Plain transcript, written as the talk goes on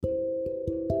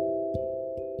Well,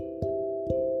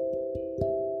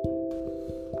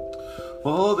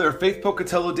 hello there, Faith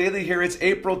Pocatello Daily here. It's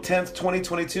April 10th,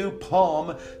 2022,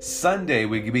 Palm Sunday.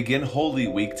 We begin Holy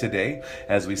Week today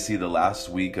as we see the last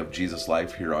week of Jesus'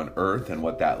 life here on earth and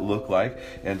what that looked like.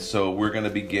 And so we're going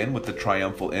to begin with the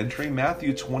triumphal entry,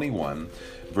 Matthew 21,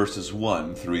 verses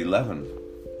 1 through 11.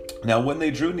 Now when they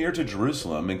drew near to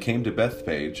Jerusalem and came to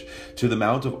Bethphage, to the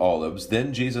Mount of Olives,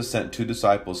 then Jesus sent 2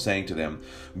 disciples, saying to them,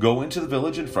 Go into the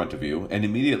village in front of you, and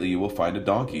immediately you will find a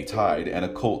donkey tied and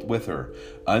a colt with her.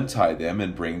 Untie them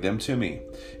and bring them to me.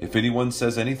 If anyone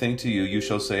says anything to you, you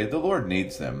shall say, The Lord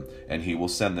needs them, and he will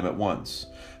send them at once.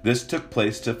 This took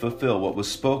place to fulfill what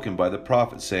was spoken by the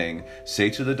prophet, saying, Say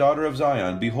to the daughter of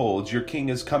Zion, Behold, your king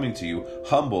is coming to you,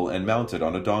 humble and mounted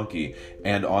on a donkey,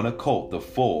 and on a colt, the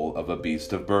foal of a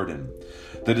beast of burden.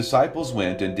 The disciples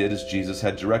went and did as Jesus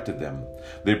had directed them.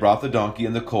 They brought the donkey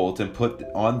and the colt and put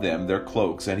on them their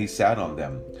cloaks, and he sat on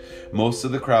them. Most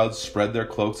of the crowd spread their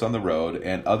cloaks on the road,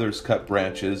 and others cut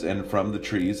branches and from the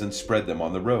trees and spread them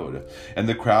on the road. And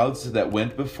the crowds that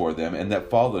went before them and that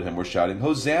followed him were shouting,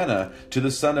 Hosanna to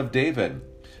the Son of David!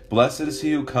 Blessed is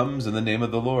he who comes in the name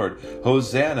of the Lord.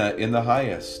 Hosanna in the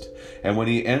highest. And when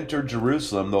he entered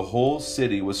Jerusalem, the whole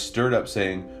city was stirred up,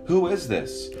 saying, Who is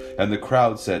this? And the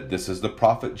crowd said, This is the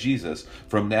prophet Jesus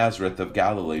from Nazareth of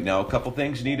Galilee. Now, a couple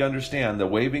things you need to understand. The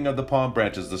waving of the palm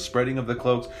branches, the spreading of the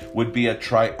cloaks would be a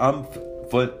triumphant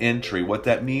entry. What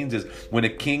that means is when a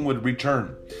king would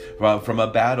return from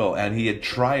a battle and he had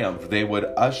triumphed, they would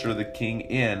usher the king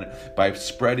in by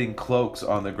spreading cloaks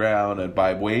on the ground and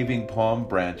by waving palm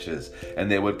branches,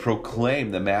 and they would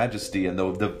proclaim the majesty and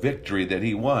the victory that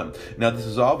he won. Now, this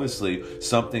is obviously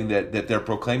something that they're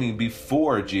proclaiming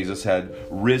before Jesus had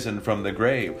risen from the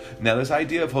grave. Now, this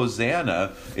idea of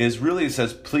Hosanna is really, it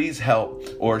says, please help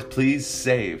or please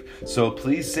save. So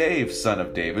please save, Son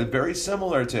of David. Very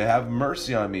similar to have mercy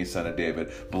on me, Son of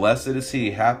David. Blessed is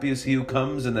he, happy is he who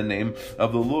comes in the name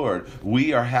of the Lord.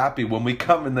 We are happy when we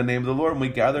come in the name of the Lord and we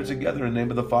gather together in the name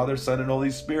of the Father, Son, and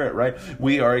Holy Spirit, right?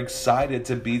 We are excited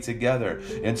to be together.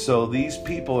 And so these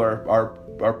people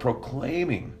are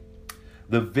proclaiming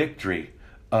the victory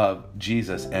of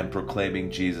Jesus and proclaiming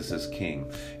Jesus as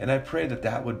King. And I pray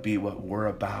that would be what we're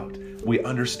about. We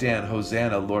understand,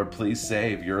 Hosanna, Lord, please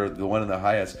save. You're the one in the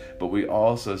highest. But we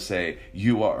also say,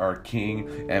 you are our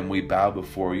King, and we bow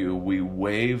before you. We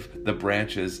wave the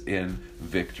branches in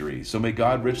victory. So may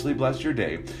God richly bless your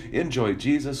day. Enjoy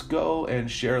Jesus. Go and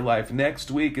share life.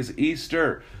 Next week is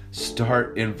Easter.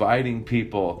 Start inviting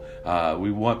people.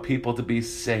 We want people to be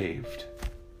saved.